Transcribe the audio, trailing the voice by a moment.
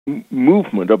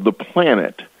movement of the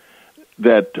planet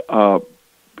that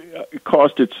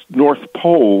caused its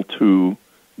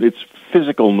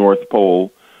physical North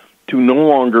Pole to no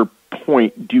longer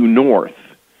point due north,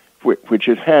 which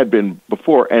it had been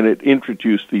before, and it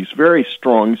introduced these very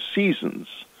strong seasons.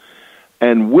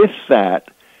 And with that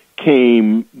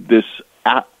came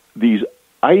these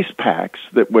ice packs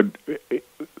that would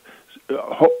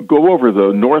go over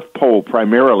the North Pole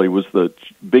primarily was the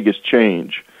biggest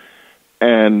change,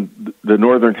 and the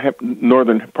northern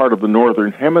part of the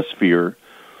northern hemisphere.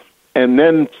 And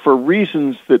then, for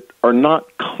reasons that are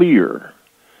not clear,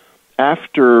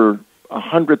 after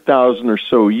 100,000 or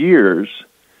so years,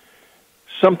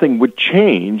 something would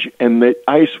change and the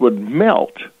ice would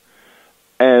melt.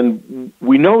 And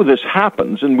we know this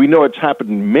happens, and we know it's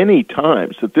happened many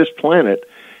times, that this planet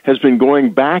has been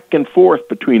going back and forth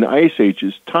between ice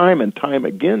ages time and time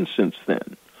again since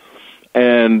then.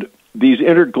 And these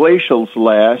interglacials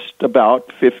last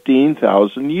about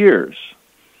 15,000 years.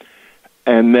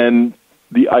 And then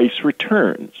the ice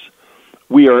returns.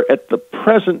 We are at the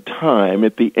present time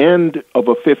at the end of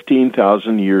a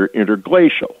 15,000-year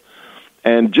interglacial.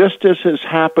 And just as has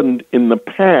happened in the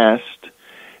past,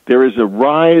 there is a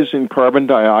rise in carbon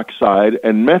dioxide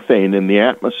and methane in the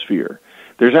atmosphere.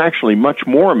 There's actually much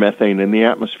more methane in the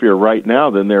atmosphere right now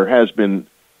than there has been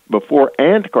before,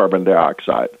 and carbon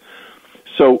dioxide.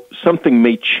 So something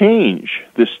may change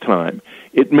this time.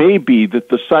 It may be that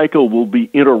the cycle will be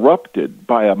interrupted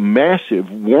by a massive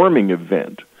warming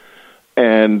event,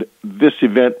 and this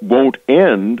event won't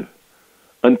end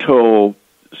until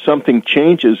something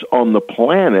changes on the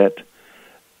planet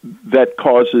that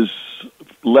causes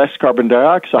less carbon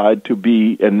dioxide to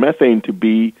be and methane to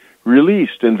be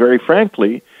released. And very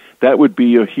frankly, that would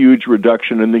be a huge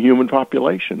reduction in the human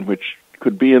population, which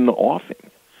could be in the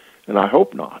offing. And I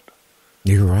hope not.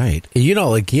 You're right.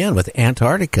 Again, with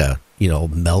Antarctica,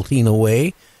 melting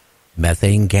away,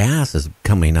 methane gas is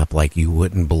coming up like you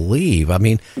wouldn't believe. I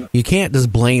mean, you can't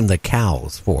just blame the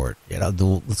cows for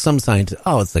it. Some scientists,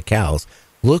 it's the cows.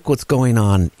 Look what's going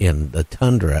on in the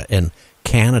tundra in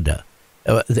Canada,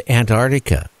 the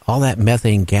Antarctica. All that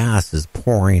methane gas is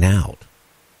pouring out.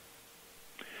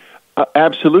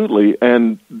 Absolutely.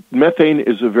 And methane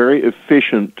is a very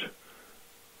efficient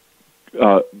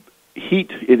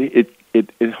heat.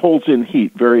 It holds in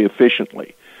heat very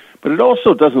efficiently. But it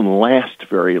also doesn't last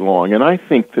very long, and I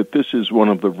think that this is one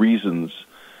of the reasons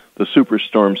the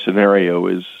superstorm scenario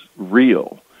is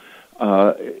real.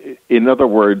 In other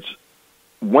words,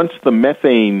 once the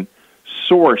methane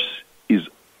source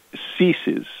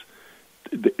ceases,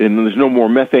 and there's no more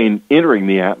methane entering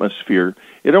the atmosphere,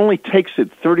 it only takes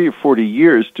it 30 or 40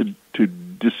 years to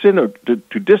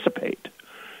dissipate.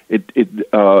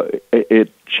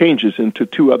 It changes into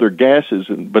two other gases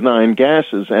and benign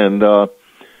gases, and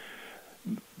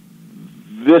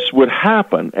this would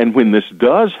happen. And when this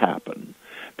does happen,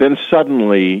 then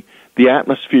suddenly the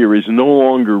atmosphere is no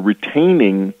longer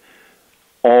retaining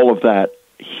all of that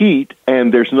heat,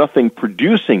 and there's nothing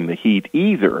producing the heat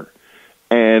either.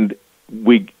 And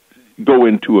we go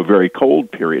into a very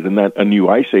cold period, and that a new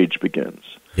ice age begins.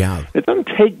 Yeah. It doesn't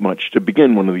take much to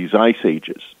begin one of these ice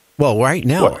ages. Well, right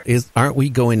now, aren't we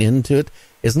going into it?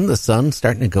 Isn't the sun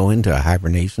starting to go into a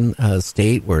hibernation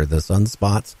state where the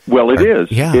sunspots? Well, it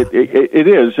is. Yeah. It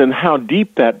is, and how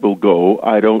deep that will go,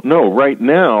 I don't know. Right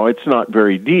now, it's not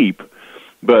very deep,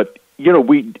 but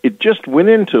it just went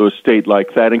into a state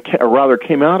like that, or rather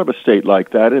came out of a state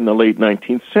like that in the late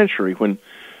 19th century, when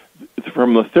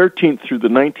from the 13th through the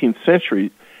 19th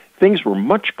century, things were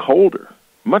much colder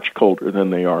than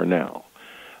they are now.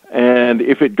 And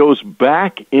if it goes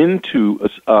back into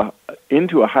a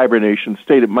hibernation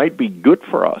state, it might be good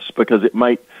for us, because it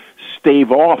might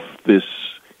stave off this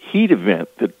heat event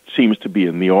that seems to be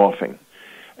in the offing.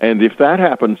 And if that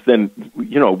happens, then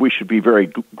we should be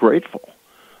very grateful.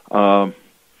 And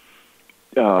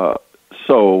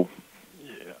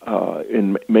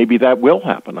maybe that will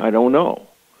happen. I don't know.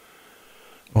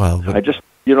 Well, I just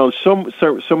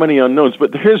so many unknowns.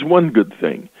 But here's one good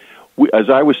thing. As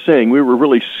I was saying, we were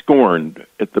really scorned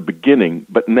at the beginning,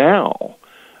 but now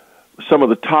some of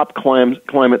the top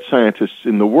climate scientists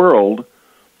in the world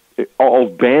all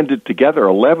banded together,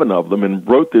 11 of them, and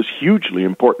wrote this hugely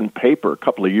important paper a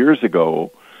couple of years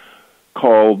ago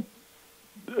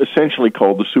essentially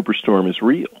called The Superstorm is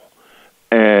Real.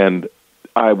 And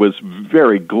I was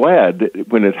very glad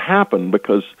when it happened,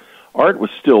 because Art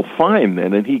was still fine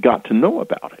then, and he got to know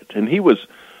about it. And he was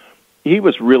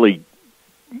really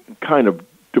kind of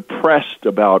depressed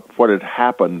about what had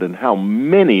happened and how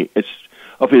many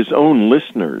of his own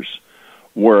listeners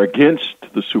were against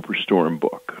the Superstorm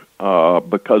book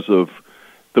because of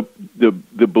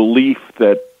the belief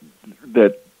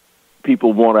that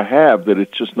people want to have that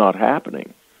it's just not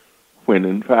happening, when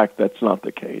in fact that's not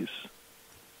the case.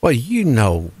 Well, you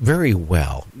know very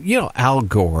well. Al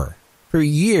Gore, for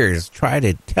years, tried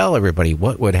to tell everybody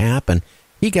what would happen.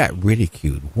 He got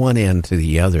ridiculed one end to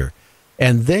the other.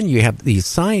 And then you have these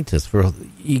scientists.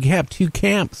 You have two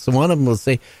camps. One of them will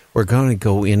say, we're going to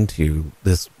go into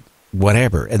this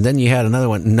whatever. And then you had another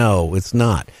one, no, it's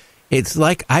not. It's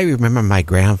like, I remember my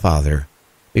grandfather,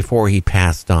 before he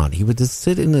passed on, he would just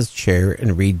sit in his chair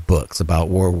and read books about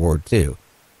World War II.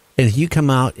 And if you come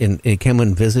out and come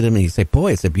and visit him and you say,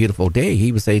 boy, it's a beautiful day,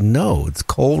 he would say, no, it's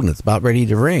cold and it's about ready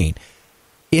to rain.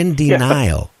 In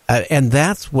denial. Yeah. And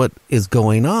that's what is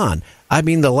going on. I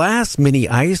mean, the last mini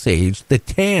ice age, the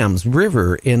Thames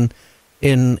River in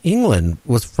England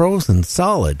was frozen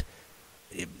solid.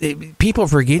 People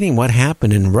forgetting what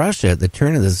happened in Russia at the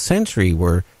turn of the century,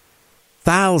 where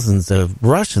thousands of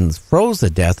Russians froze to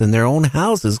death in their own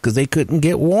houses because they couldn't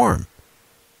get warm.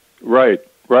 Right.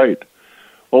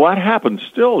 Well, that happens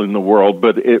still in the world,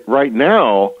 but right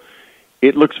now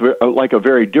it looks like a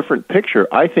very different picture.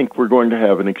 I think we're going to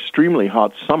have an extremely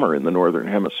hot summer in the Northern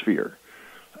Hemisphere.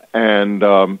 And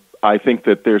I think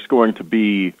that there's going to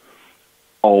be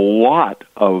a lot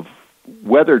of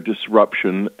weather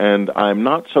disruption, and I'm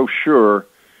not so sure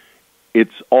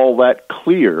it's all that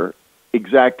clear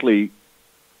exactly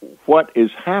what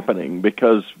is happening,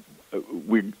 because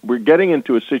we're getting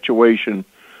into a situation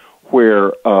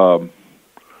where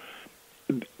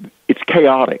it's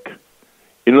chaotic.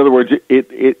 In other words,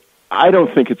 I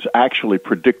don't think it's actually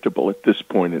predictable at this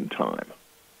point in time.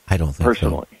 I don't think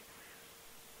personally. So.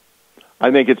 I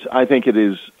think it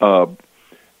is.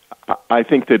 I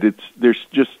think that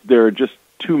there are just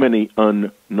too many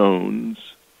unknowns.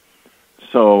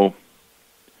 So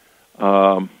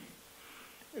we'll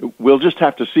just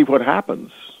have to see what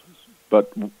happens.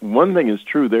 But one thing is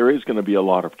true: there is going to be a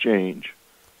lot of change.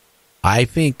 I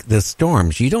think the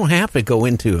storms, you don't have to go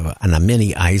into a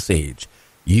mini ice age.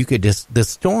 You could the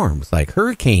storms, like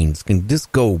hurricanes, can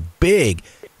just go big,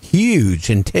 huge,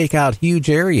 and take out huge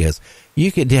areas.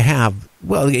 You could have,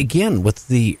 well, again, with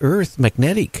the Earth's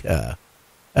magnetic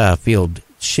field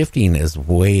shifting as the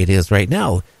way it is right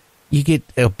now, you get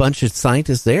a bunch of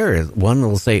scientists there. One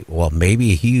will say, well,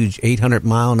 maybe a huge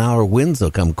 800-mile-an-hour winds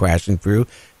will come crashing through.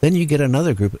 Then you get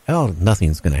another group, oh,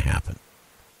 nothing's going to happen.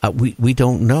 We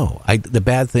don't know. The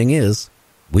bad thing is,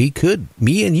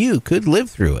 me and you could live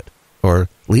through it, or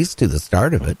at least to the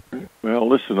start of it. Well,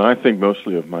 listen, I think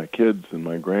mostly of my kids and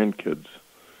my grandkids.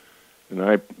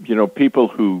 And people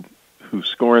who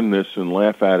scorn this and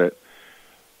laugh at it,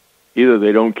 either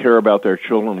they don't care about their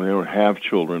children or they don't have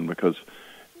children, because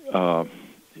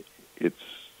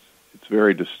it's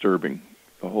very disturbing,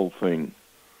 the whole thing.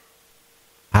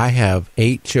 I have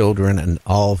 8 children, and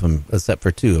all of them, except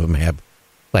for 2 of them, have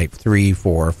like 3,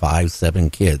 4, 5, 7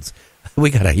 kids. We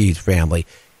got a huge family.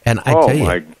 And I tell you, oh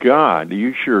my God,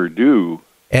 you sure do.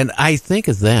 And I think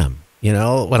of them,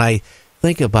 when I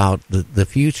think about the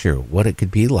future, what it could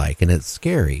be like, and it's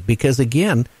scary because,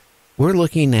 again, we're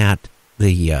looking at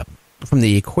the from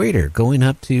the equator going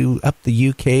up the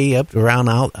UK, up around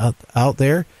out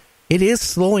there. It is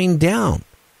slowing down.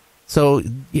 So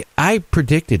I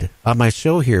predicted on my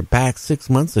show here back 6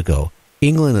 months ago,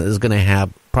 England is going to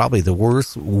have probably the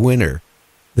worst winter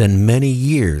than many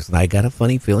years, and I got a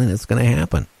funny feeling it's going to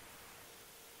happen.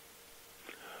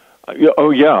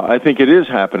 Oh, yeah, I think it is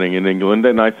happening in England,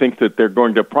 and I think that they're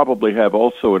going to probably have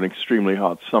also an extremely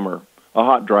hot summer, a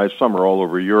hot, dry summer all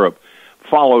over Europe,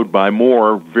 followed by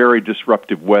more very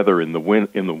disruptive weather in the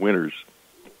winters.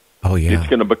 Oh, yeah. It's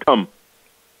going to become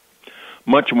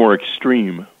much more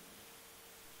extreme.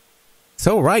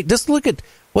 So, right, just look at,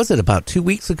 was it about 2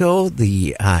 weeks ago,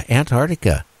 the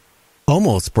Antarctica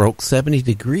almost broke 70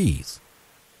 degrees.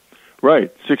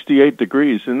 Right, 68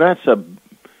 degrees, and that's a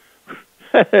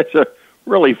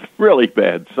really, really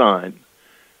bad sign.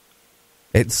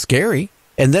 It's scary.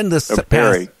 And then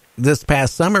this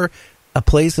past summer, a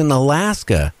place in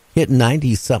Alaska hit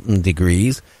 90-something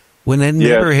degrees when it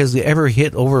never has ever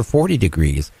hit over 40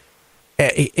 degrees.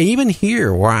 Even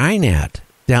here, where I'm at,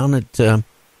 down at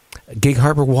Gig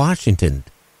Harbor, Washington,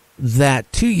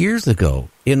 that 2 years ago,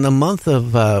 in the month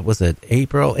of,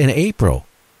 April? In April,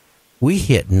 we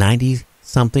hit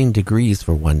 90-something degrees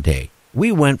for one day.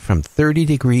 We went from 30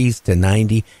 degrees to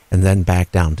 90 and then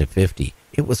back down to 50.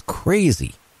 It was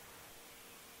crazy.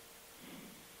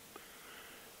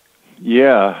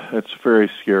 Yeah, it's very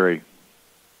scary.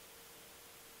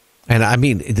 And I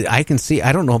mean, I can see,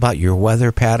 I don't know about your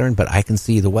weather pattern, but I can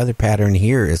see the weather pattern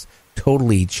here is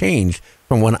totally changed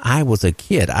from when I was a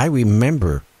kid. I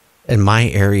remember in my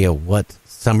area what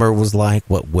summer was like,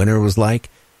 what winter was like.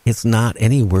 It's not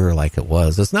anywhere like it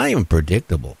was. It's not even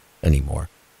predictable anymore.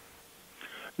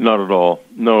 Not at all.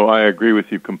 No, I agree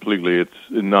with you completely. It's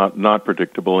not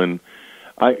predictable. And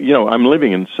I'm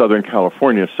living in Southern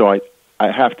California, so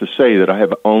I have to say that I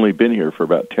have only been here for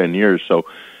about 10 years. So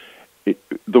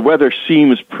the weather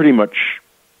seems pretty much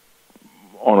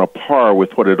on a par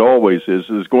with what it always is.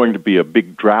 There's going to be a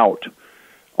big drought,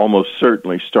 almost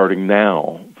certainly starting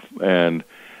now, and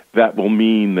that will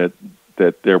mean that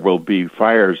there will be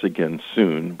fires again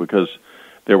soon, because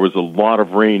there was a lot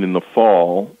of rain in the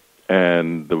fall,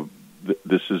 and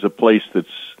this is a place that's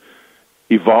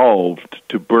evolved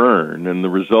to burn, and the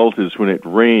result is when it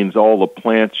rains, all the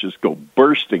plants just go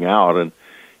bursting out, and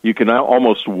you can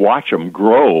almost watch them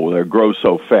grow. They grow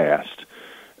so fast.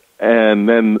 And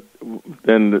then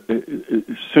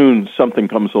soon something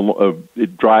comes along,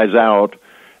 it dries out,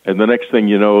 and the next thing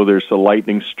you know, there's a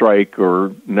lightning strike,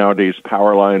 or nowadays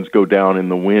power lines go down in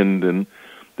the wind, and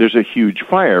there's a huge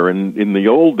fire. And in the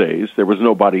old days, there was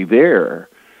nobody there,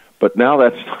 but now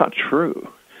that's not true.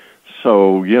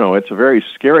 So, it's very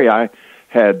scary. I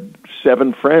had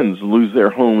 7 friends lose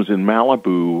their homes in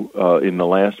Malibu in the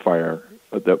last fire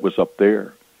that was up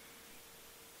there.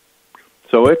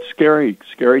 So it's scary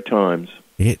times.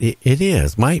 It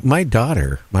is. My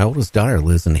oldest daughter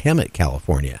lives in Hemet,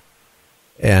 California.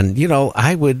 And,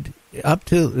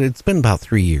 it's been about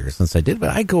 3 years since I did, but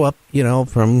I go up,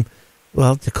 from,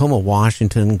 Tacoma,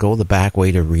 Washington, go the back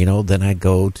way to Reno, then I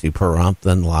go to Pahrump,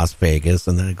 then Las Vegas,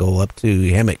 and then I go up to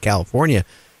Hemet, California,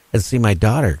 and see my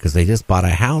daughter, because they just bought a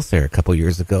house there a couple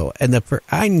years ago. And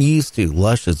I'm used to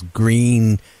luscious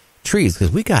green trees,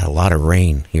 because we got a lot of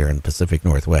rain here in the Pacific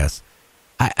Northwest.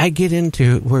 I get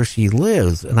into where she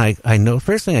lives, and I know,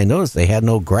 first thing I noticed, they had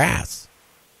no grass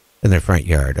in their front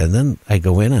yard. And then I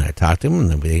go in and I talk to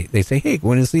them, and they say, "Hey,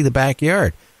 when you see the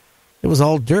backyard, it was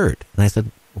all dirt." And I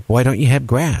said, "Why don't you have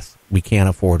grass?" "We can't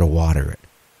afford to water it."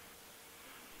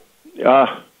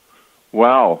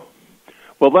 Wow.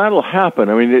 Well, that'll happen.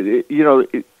 I mean,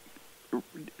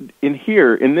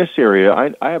 in this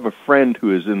area, I have a friend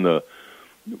who is in the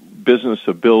business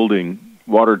of building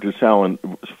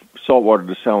saltwater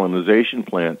desalinization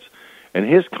plants, and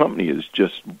his company is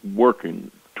just working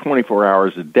 24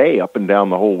 hours a day up and down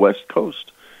the whole West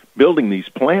Coast, building these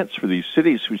plants for these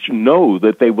cities which know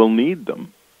that they will need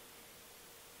them.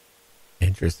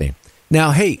 Interesting. Now,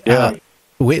 hey,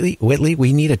 Whitley,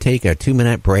 we need to take a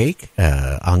 2-minute break.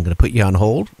 I'm going to put you on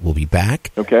hold. We'll be back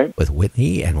with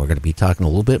Whitney, and we're going to be talking a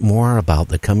little bit more about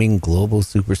the coming global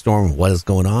superstorm and what is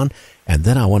going on. And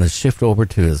then I want to shift over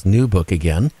to his new book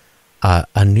again,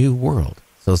 A New World.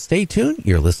 So stay tuned.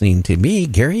 You're listening to me,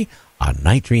 Gary, on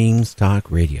Night Dreams Talk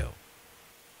Radio.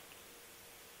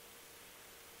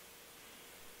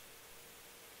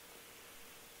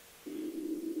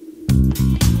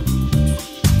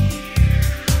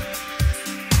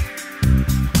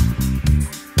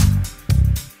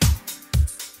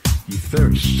 You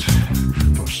thirst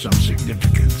for some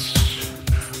significance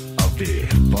of the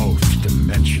both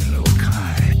dimensional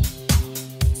kind.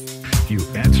 You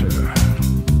enter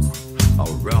a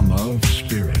realm of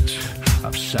spirit,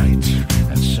 of sight,